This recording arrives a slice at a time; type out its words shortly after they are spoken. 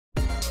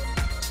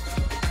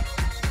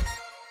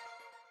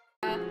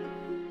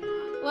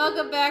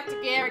Welcome back to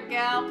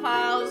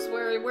Gamergalpals,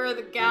 where we're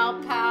the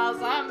Gal Pals.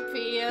 I'm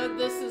Pia,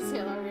 this is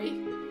Hillary.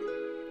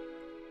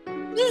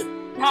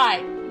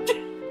 Hi.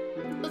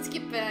 Let's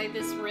get by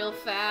this real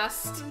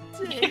fast.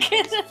 The day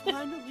has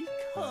finally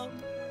come.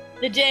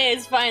 The day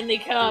has finally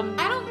come.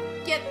 I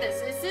don't get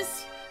this. Is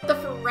this the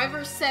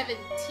Forever 17?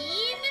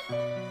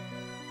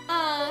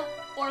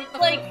 Or the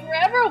Like,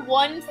 forever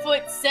 1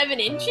 foot 7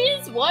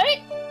 inches? What?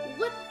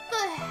 What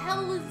the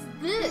hell is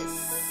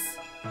this?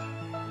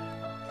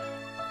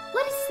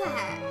 What is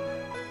that?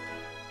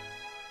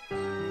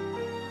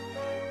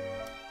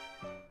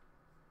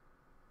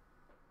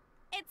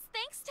 It's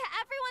thanks to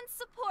everyone's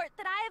support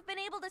that I have been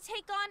able to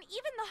take on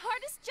even the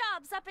hardest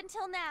jobs up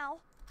until now.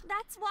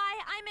 That's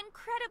why I'm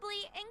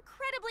incredibly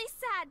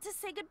sad to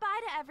say goodbye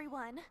to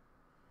everyone.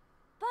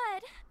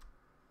 But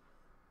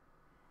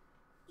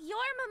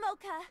your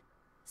MOMOKA,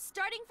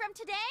 starting from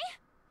today,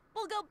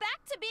 will go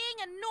back to being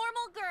a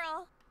normal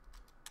girl.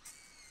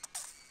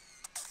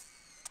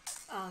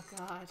 Oh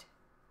god.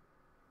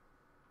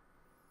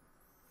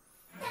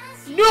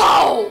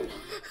 No!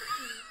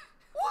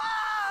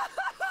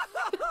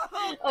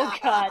 Oh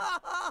god.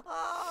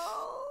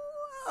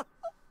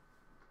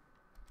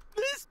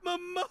 Miss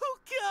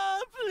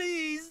MOMOKA,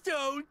 please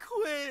don't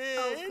quit.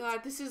 Oh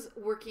god, this is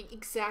working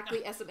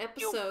exactly as an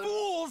episode. You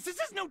fools! This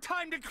is no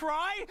time to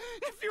cry!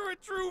 If you're a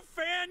true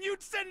fan,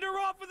 you'd send her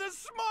off with a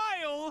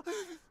smile!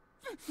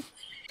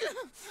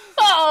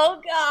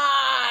 Oh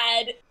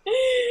god.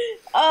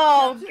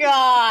 Oh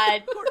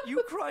god. Are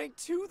you crying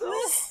too, though?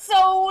 This is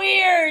so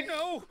weird.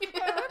 No,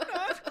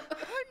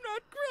 I'm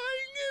not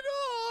crying at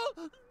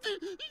all!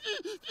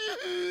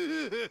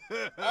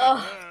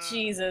 Oh,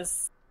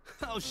 Jesus.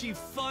 Oh, she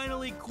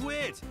finally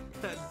quit!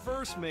 That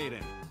verse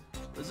maiden.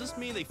 Does this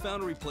mean they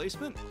found a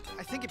replacement?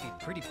 I think it'd be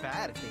pretty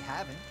bad if they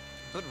haven't.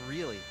 But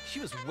really, she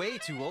was way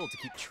too old to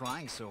keep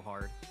trying so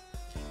hard.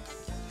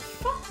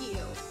 Fuck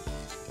you.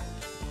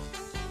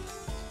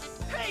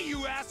 Hey,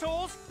 you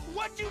assholes!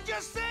 What'd you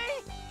just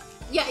say?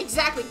 Yeah,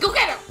 exactly. Go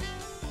get her!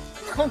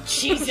 Oh,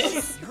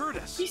 Jesus. You heard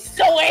us. He's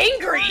so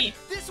angry.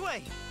 This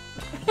way!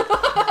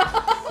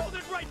 Hold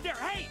it right there!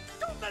 Hey!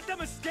 Don't let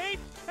them escape!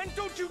 And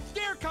don't you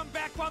dare come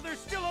back while they're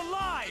still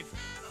alive!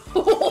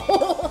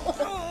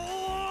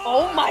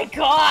 Oh my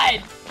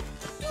god.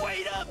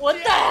 Wait up!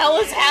 What the hell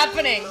is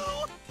happening?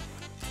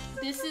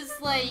 This is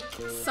like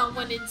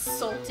someone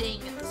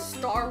insulting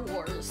Star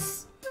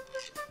Wars.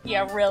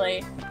 Yeah,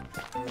 really.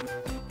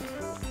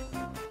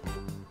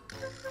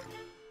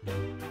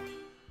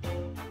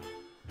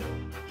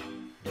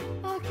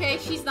 Okay,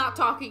 she's not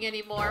talking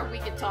anymore. We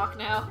can talk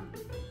now.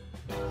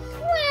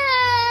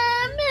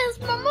 Miss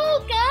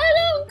MOMOKA,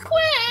 don't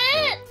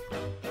quit!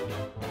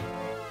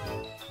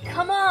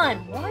 Come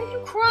on, why are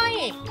you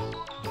crying?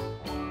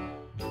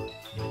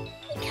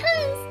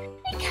 Because...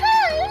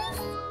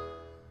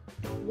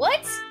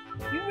 What?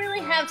 You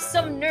really have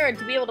some nerd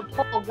to be able to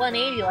pull a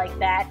 180 like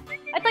that.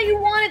 I thought you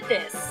wanted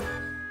this.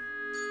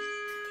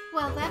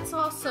 Well, that's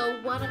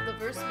also one of the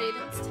Verse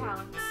Maiden's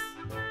talents.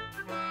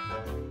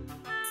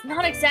 It's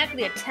not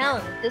exactly a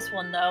talent with this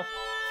one, though.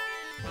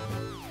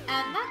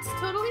 And that's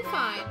totally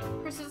fine.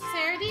 Her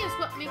sincerity is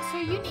what makes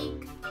her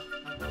unique.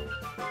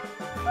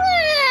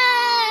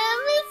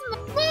 Miss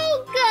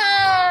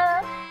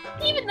MOMOKA!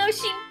 Even though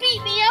she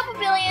beat me up a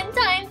billion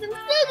times, I'm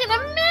still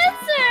gonna miss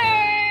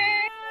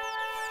her!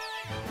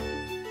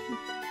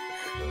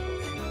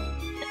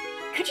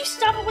 Could you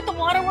stop it with the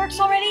waterworks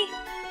already?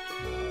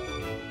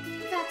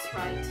 That's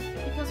right.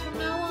 Because from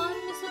now on,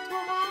 Miss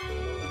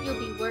Otoma, you'll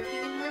be working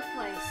in her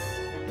place.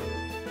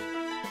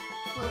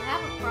 We'll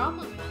have a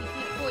problem if you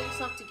can't pull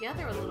yourself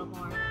together a little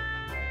more.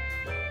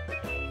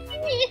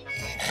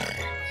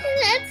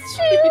 That's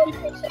true.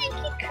 I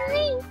keep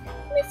crying.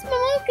 Miss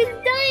MOMOKA's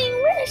dying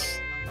wish.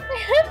 I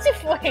have to.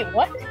 Wait,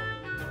 what?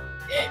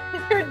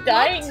 Her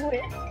dying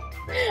wish.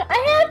 I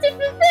have to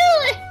fulfill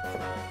it.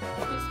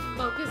 Miss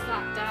MOMOKA's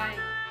not dying.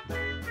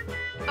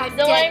 I'm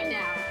So dead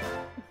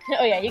now.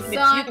 Oh yeah, you can. So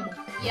You can.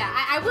 yeah,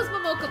 I was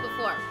MOMOKA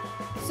before.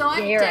 So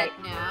I'm Yeah, dead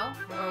right. now.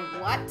 Or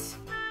what?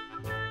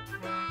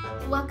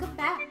 Welcome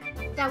back.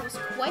 That was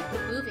quite the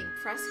moving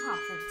press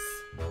conference.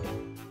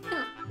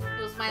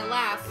 It was my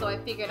last, so I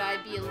figured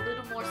I'd be a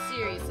little more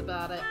serious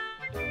about it.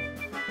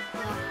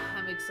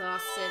 I'm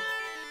exhausted.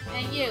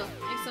 And you,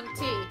 make some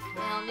tea.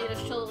 I'll need a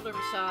shoulder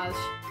massage.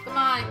 Come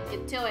on,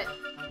 get to it.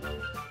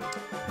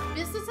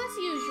 Business as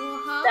usual,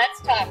 huh?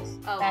 That's tough.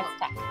 Oh, That's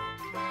well. tough.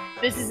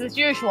 This is as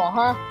usual,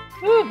 huh?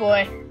 Ooh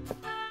boy.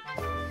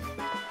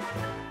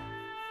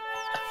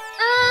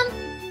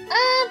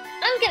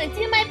 I'm gonna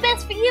do my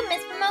best for you,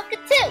 Miss MOMOKA,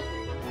 too.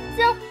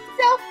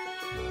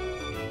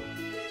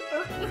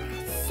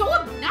 So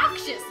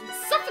obnoxious and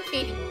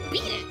suffocating.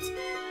 Beat it!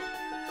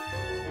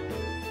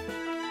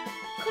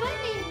 Could I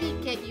maybe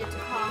get you to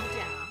calm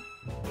down?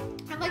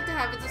 I'd like to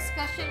have a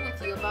discussion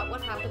with you about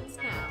what happens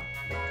now.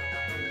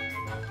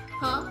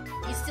 Huh?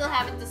 You still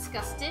haven't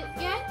discussed it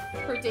yet?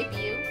 Her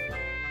debut?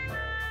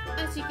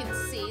 As you can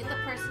see, the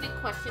person in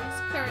question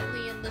is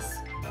currently in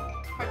this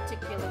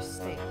particular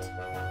state.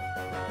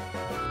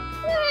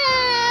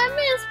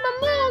 Miss MOMOKA!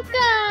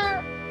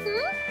 MOMOKA!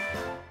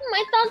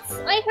 I thought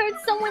I heard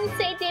someone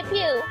say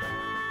debut.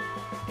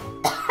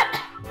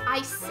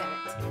 I said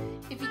it.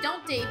 If you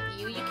don't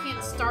debut, you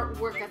can't start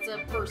work as a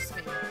first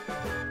mate.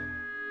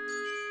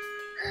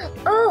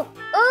 Oh!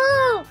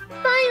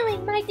 Finally,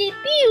 my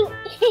debut!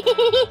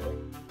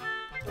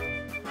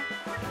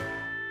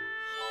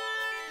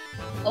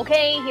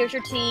 Okay, here's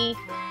your tea.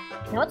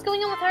 Now what's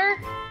going on with her?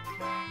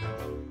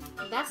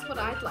 That's what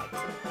I'd like to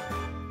know.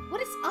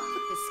 What is up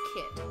with this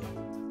kid?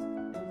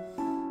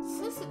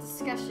 Since the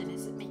discussion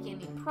isn't making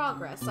any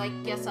progress, I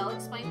guess I'll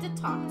explain to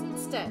Talk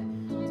instead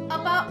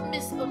about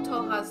Miss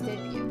Otoha's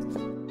debut.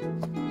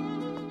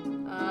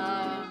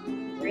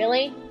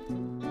 Really?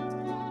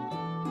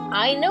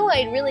 I know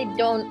I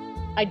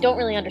don't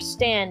really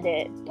understand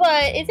it,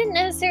 but is it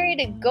necessary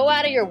to go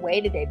out of your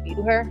way to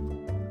debut her?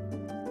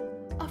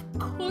 Of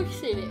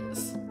course it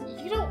is.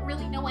 You don't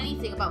really know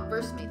anything about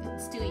verse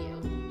maidens, do you?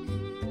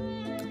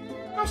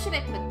 How should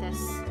I put this?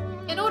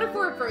 In order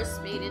for a verse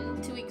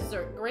maiden to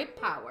exert great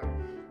power,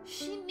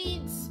 she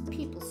needs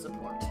people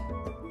support.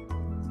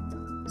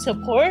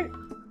 Support?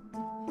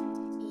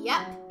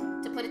 Yep.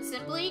 To put it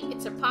simply,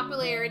 it's her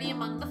popularity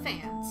among the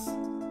fans.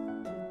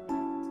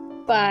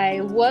 By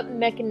what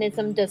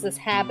mechanism does this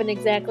happen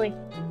exactly?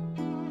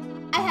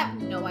 I have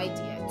no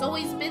idea. It's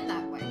always been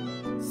that way.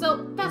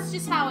 So that's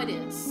just how it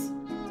is.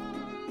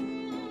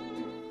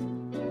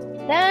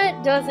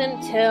 That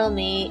doesn't tell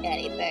me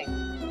anything.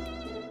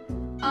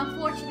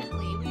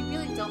 Unfortunately, we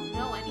really don't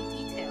know any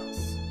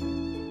details.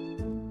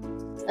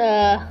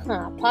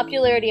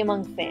 Popularity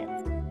among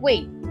fans.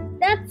 Wait,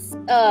 that's,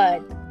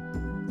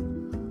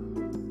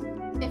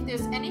 If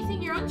there's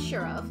anything you're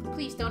unsure of,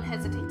 please don't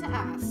hesitate to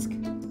ask.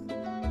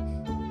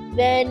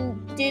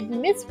 Then, did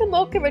Miss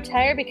MOMOKA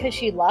retire because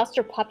she lost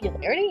her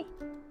popularity?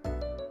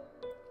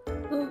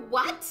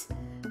 What?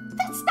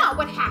 That's not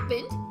what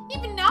happened!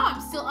 Even now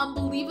I'm still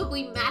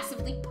unbelievably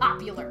massively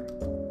popular.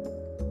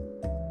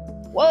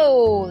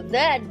 Whoa,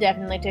 that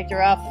definitely ticked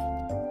her off.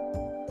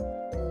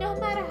 No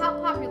matter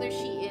how popular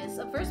she is,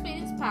 a first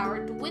maiden's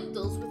power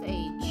dwindles with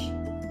age.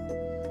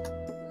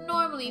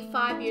 Normally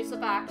 5 years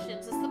of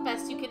actions is the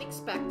best you can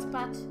expect,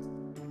 but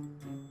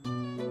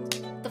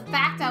the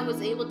fact I was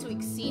able to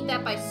exceed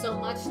that by so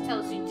much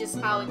tells you just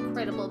how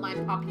incredible my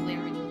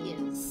popularity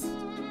is.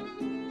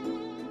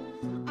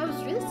 I was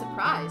really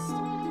surprised.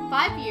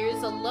 5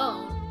 years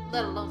alone,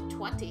 let alone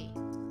 20.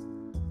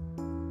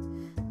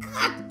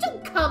 God,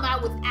 don't come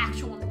out with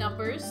actual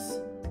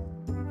numbers.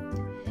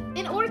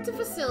 In order to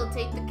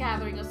facilitate the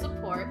gathering of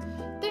support,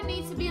 there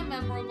needs to be a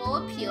memorable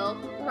appeal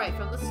right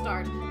from the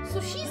start. So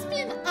she's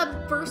been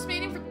a verse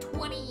maiden for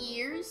 20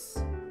 years?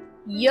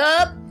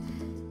 Yup.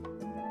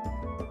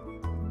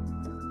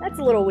 That's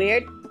a little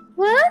weird.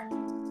 What?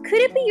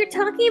 Could it be you're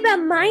talking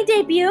about my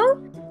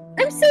debut?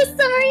 I'm so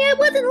sorry, I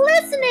wasn't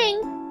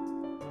listening!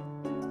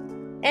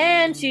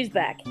 And she's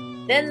back.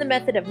 Then the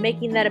method of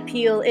making that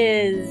appeal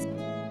is...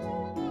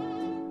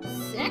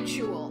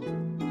 Sexual.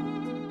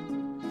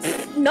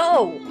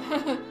 No!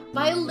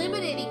 By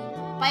eliminating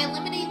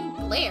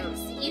Blair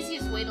is the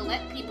easiest way to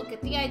let people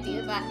get the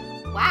idea that,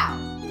 wow,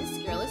 this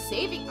girl is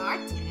saving our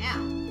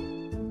town.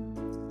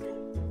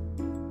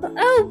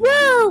 Oh,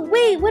 whoa!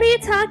 Wait, what are you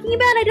talking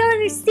about? I don't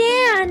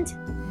understand!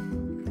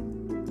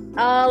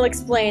 I'll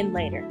explain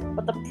later.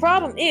 But the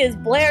problem is,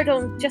 Blair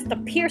don't just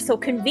appear so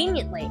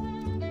conveniently.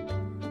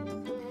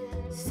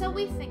 So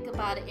we think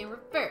about it in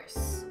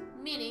reverse,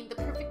 meaning the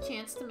perfect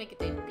chance to make a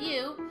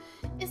debut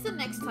is the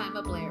next time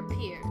a Blair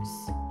appears.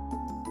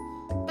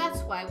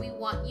 That's why we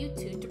want you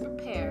two to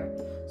prepare,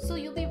 so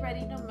you'll be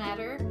ready no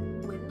matter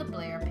when the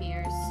Blair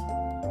appears.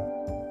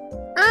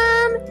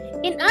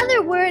 In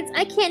other words,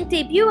 I can't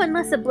debut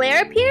unless a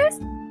Blair appears?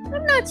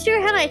 I'm not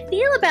sure how I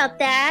feel about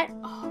that.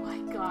 Oh my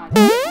god.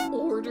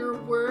 Order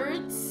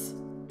words?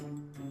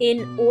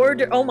 In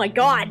order, oh my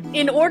god,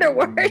 in order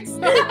words.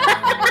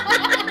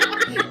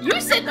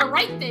 You said the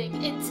right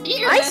thing. It's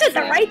here. I said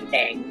the right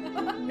thing.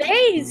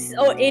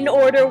 In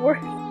order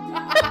words.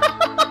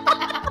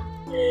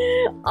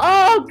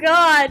 Oh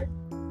god.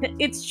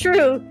 It's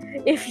true.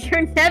 If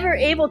you're never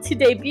able to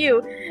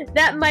debut,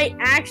 that might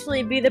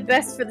actually be the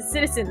best for the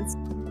citizens.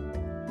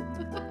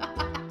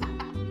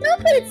 Don't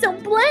put it so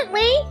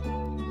bluntly.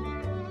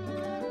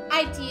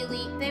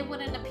 Ideally, they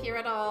wouldn't appear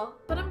at all,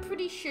 but I'm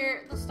pretty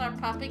sure they'll start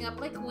popping up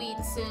like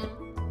weeds soon.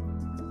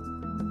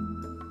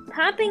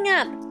 Popping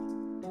up.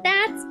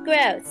 That's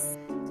gross.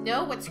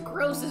 No, what's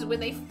gross is when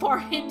they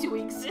fart into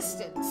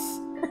existence.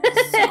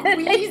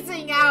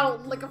 Squeezing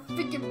out like a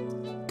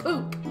freaking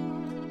poop.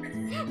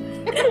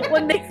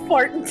 When they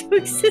fart into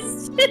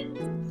existence.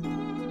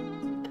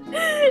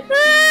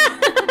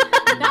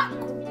 Not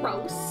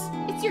gross.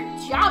 It's your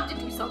job to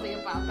do something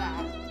about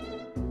that.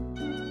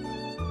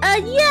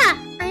 Yeah,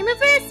 I'm a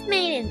verse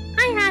maiden.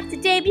 I have to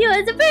debut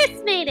as a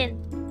verse maiden.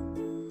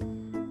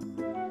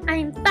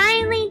 I'm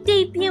finally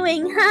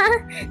debuting, huh?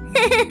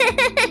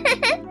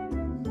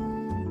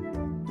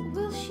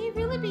 Will she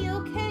really be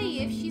okay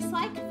if she's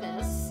like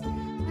this?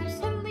 I'm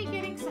suddenly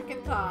getting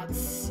second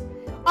thoughts.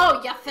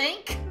 Oh, you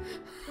think?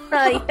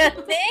 You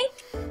think?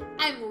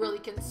 I'm really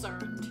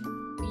concerned.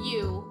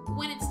 You,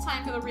 when it's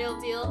time for the real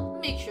deal,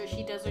 make sure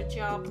she does her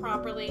job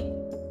properly.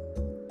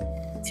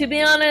 To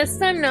be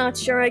honest, I'm not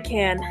sure I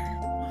can.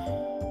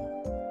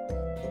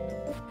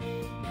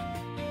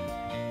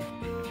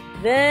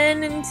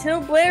 Then,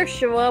 until Blair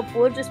show up,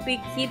 we'll just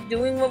keep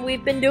doing what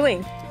we've been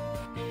doing.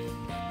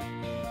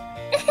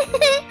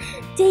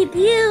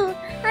 Debut!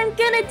 I'm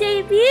gonna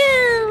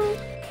debut!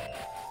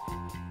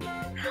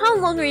 How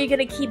long are you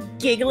gonna keep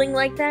giggling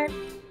like that?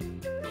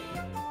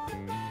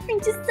 I'm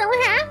just so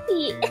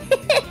happy!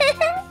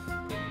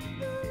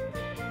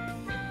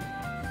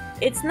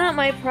 It's not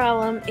my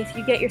problem if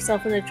you get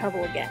yourself into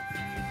trouble again.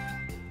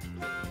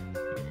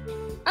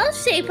 I'll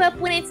shape up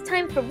when it's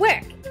time for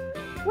work.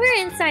 We're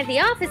inside the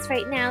office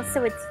right now,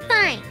 so it's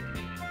fine.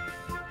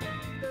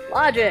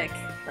 Logic.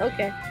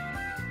 Okay.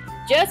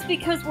 Just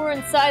because we're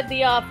inside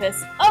the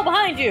office. Oh,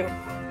 behind you!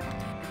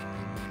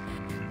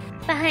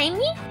 Behind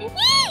me?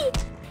 Yee!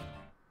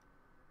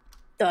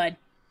 Thud.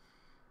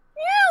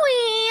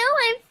 Owie! Oh,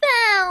 I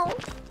fell!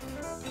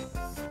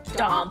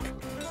 Stomp.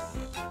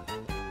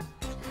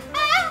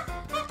 Ah!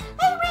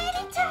 I ran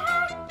into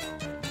her!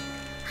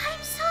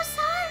 I'm so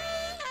sorry!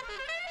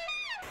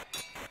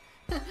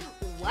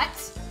 What?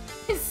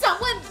 Is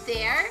someone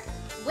there?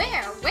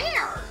 Where?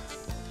 Where?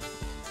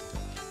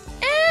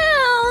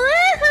 Ow!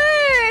 That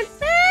hurts!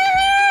 That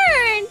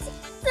hurts!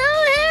 So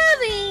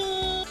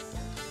heavy!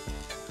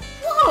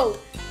 Whoa!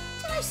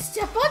 Did I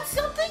step on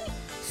something?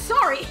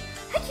 Sorry,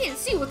 I can't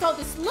see with all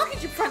this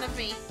luggage in front of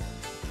me.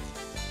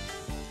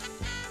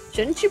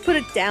 Shouldn't you put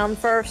it down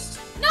first?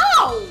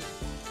 No!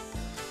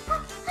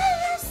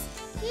 Yes!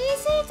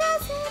 Easy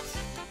does it!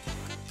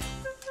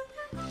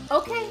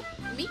 Okay,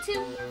 me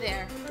too.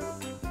 There.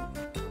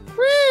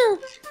 Woo!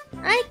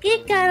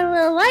 It got a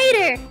little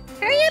lighter!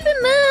 Hurry up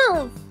and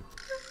move!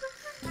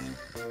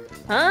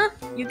 Huh?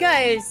 You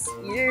guys,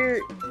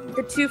 you're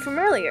the two from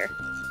earlier.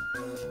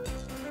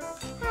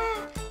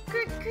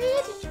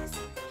 Greetings!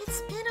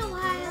 It's been a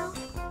while.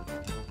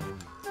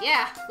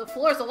 Yeah, the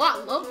floor's a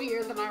lot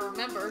lumpier than I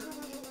remember.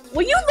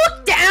 Will you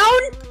look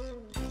down?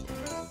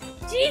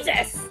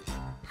 Jesus!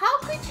 How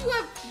could you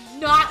have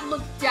not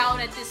looked down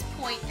at this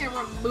point and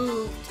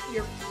removed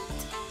your feet?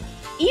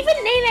 Even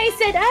Nene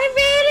said, I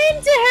ran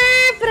into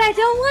her, but I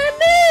don't want to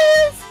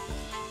move!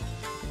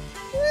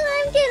 Well,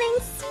 I'm getting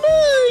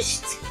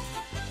smooshed!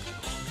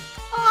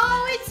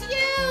 Oh, it's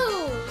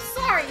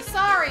you!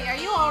 Sorry, are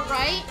you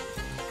alright?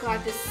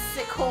 God, this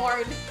sick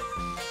horde.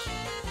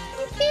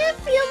 I can't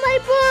feel my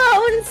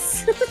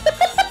bones!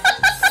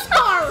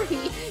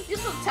 Sorry! You're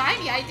so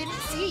tiny, I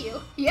didn't see you.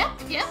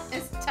 Yep,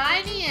 as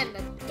tiny and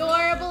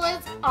adorable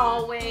as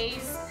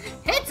always.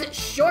 It's a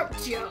short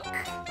joke.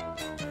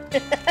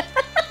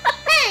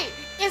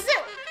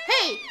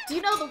 Hey, do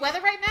you know the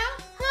weather right now?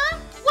 Huh?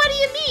 What do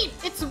you mean?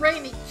 It's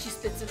raining. She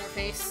spits in her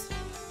face.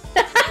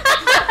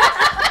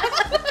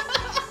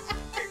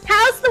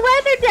 How's the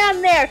weather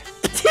down there?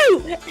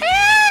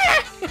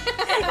 Ah!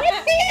 I'm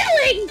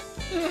feeling!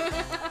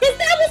 Cause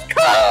that was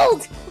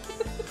cold!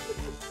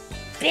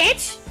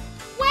 Bitch!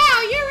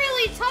 Wow, you're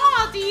really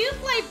tall. Do you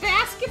play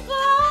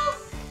basketball?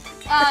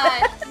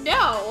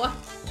 No.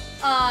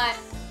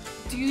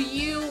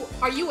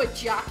 Are you a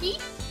jockey?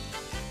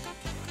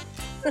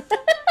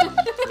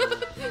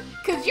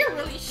 Cause you're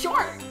really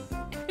short.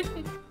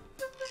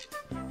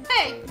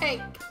 Hey,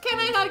 can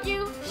I hug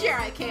you? Sure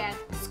I can.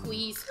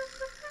 Squeeze.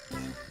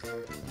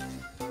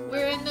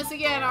 We're in this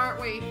again, aren't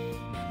we?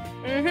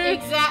 Mm-hmm.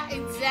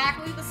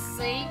 Exactly the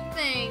same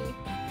thing.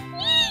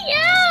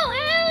 Ow!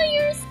 Ow!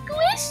 You're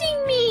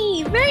squishing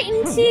me! Right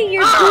into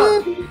your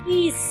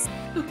boobies!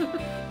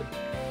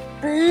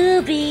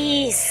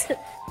 Boobies!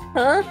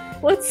 Huh?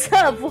 What's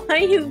up? Why are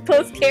you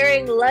both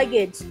carrying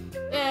luggage?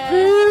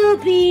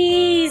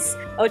 Boobies!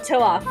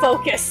 Otoa,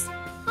 focus!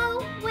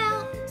 Oh,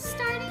 well,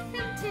 starting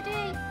from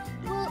today,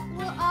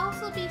 we'll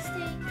also be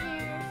staying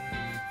here.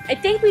 I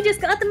think we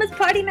just got them as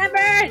party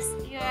members!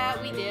 Yeah,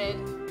 we did.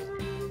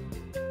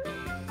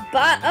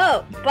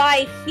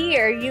 By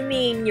here, you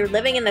mean you're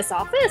living in this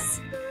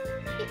office?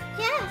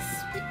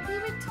 Yes, we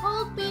were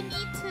told we need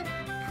to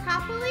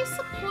properly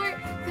support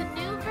the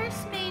new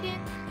First Maiden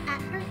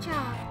at her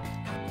job.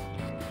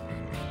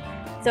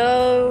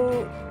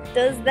 So,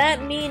 does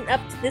that mean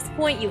up to this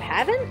point you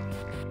haven't?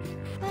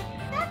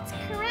 That's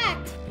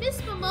correct.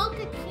 Miss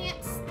MOMOKA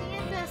can't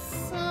stand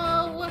us,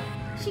 so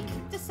she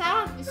kicked us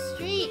out on the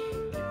street.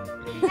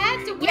 We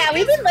had to Yeah,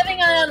 we've been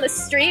living on the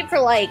street for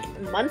like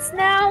months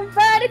now,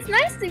 but it's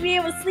nice to be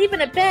able to sleep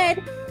in a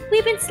bed.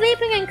 We've been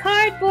sleeping on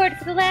cardboard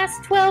for the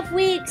last 12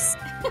 weeks.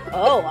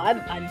 Oh,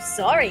 I'm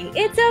sorry.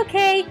 It's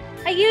okay.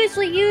 I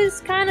usually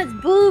use Kana's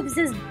boobs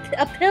as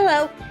a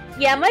pillow.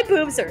 Yeah, my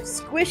boobs are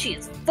squishy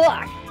as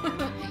fuck.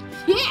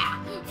 Yeah!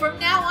 From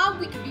now on,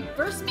 we can be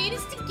First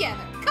Maidens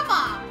together. Come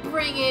on,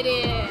 bring it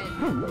in.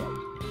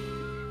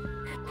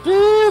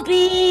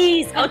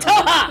 Boobies!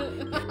 Otoha!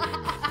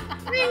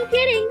 I'm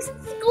getting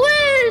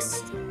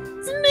squished!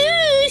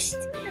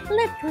 Smooshed!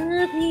 Let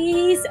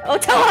boobies!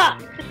 Otoha!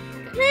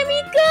 Let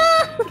me go!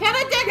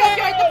 Kanadeka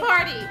joined the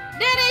party!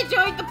 Nene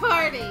joined the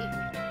party!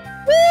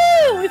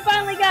 Woo! We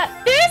finally got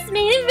first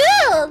meeting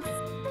builds!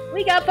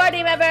 We got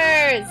party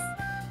members!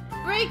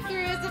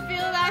 Breakthrough is a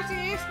field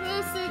actually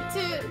exclusive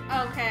to...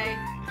 Okay.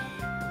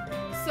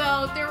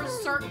 So, there are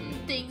certain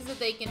things that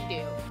they can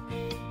do.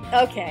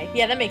 Okay,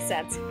 yeah, that makes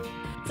sense.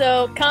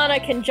 So, Kana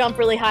can jump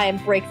really high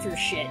and break through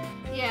shit.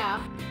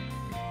 Yeah.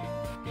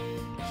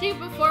 She can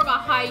perform a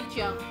high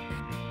jump.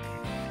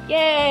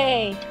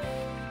 Yay!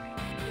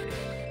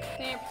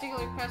 Staying a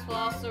particular press will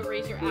also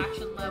raise your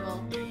action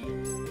level.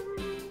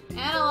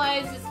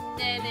 Analyzes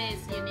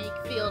Nene's unique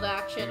field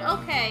action.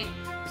 Okay,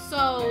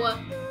 so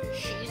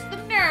she's the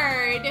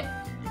nerd,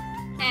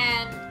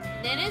 and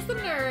Nene's the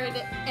nerd,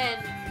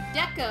 and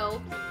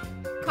Deco,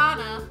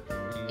 Kana,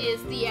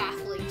 is the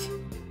athlete.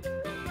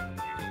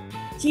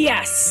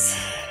 Yes!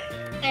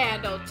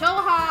 And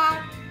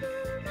Otoha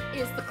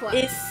is the class.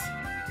 Is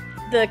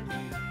the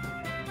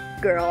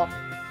girl.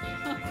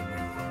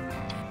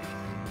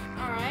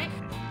 Alright.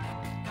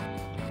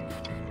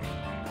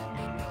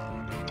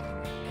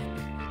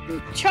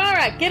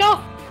 Chara, get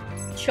off!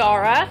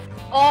 Chara,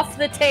 off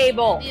the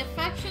table! The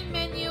affection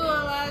menu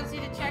allows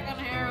you to check on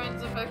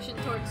heroine's affection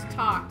towards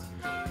Talked.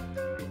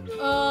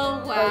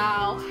 Oh,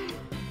 wow.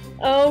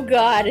 Oh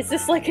god, is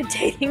this like a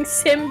dating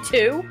sim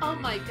too? Oh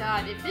my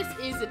god, if this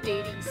is a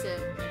dating sim.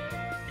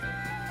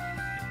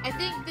 I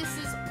think this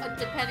is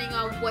depending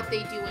on what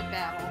they do in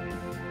battle.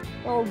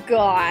 Oh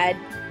god.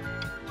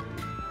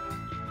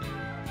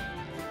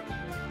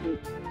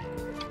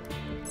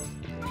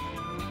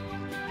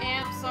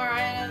 Amps are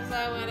items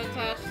that when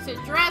attached to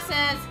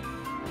dresses.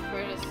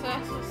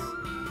 Predecessors.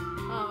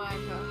 Oh my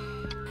god.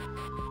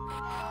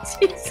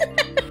 Jesus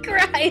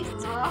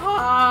Christ.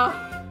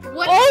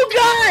 What? Oh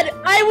god!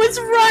 I was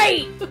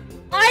right!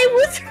 I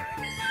was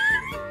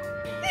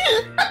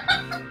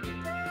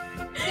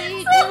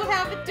They do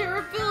have a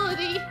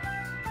durability.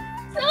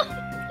 so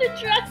the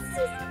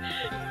dresses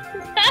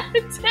have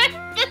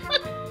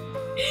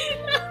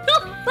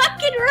they'll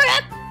fucking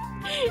rip!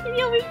 And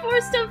you'll be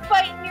forced to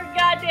fight in your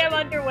goddamn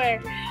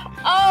underwear.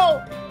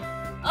 Oh!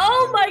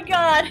 Oh my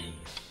god!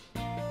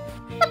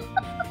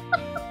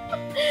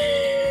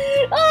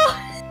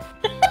 Oh!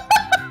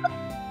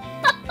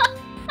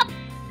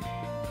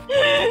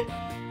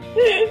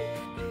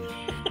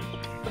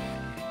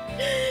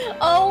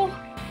 Oh!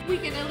 We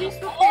can at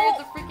least repair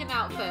the freaking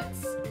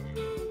outfits.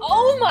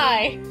 Oh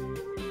my!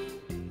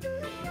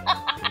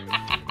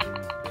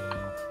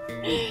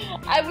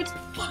 I was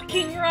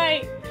fucking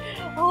right.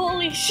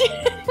 Holy shit!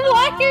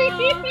 Why are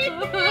you here?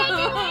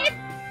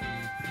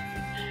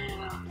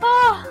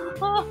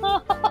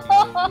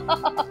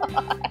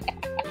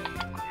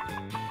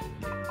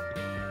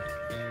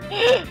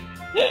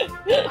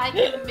 I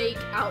can make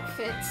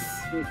outfits.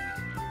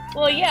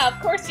 Well, yeah, of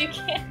course you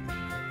can.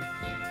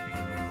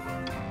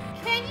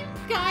 Can you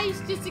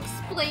guys just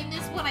explain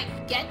this when I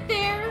get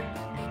there?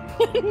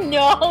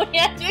 No, you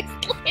have to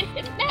explain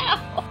it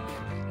now.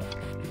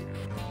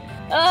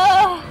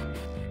 Oh.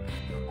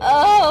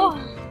 Oh.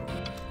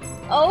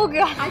 Oh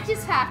god. I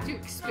just have to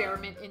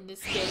experiment in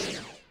this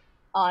game.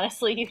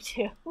 Honestly, you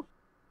too.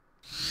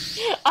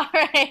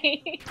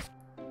 Alright.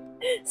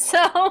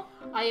 So.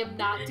 I am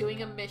not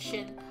doing a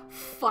mission.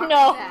 Fuck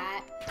No.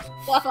 that.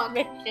 Fuck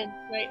missions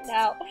right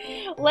now.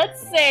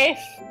 Let's save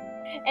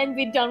and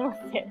be done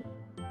with it.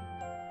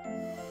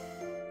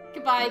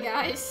 Goodbye,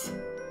 guys.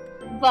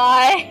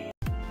 Bye.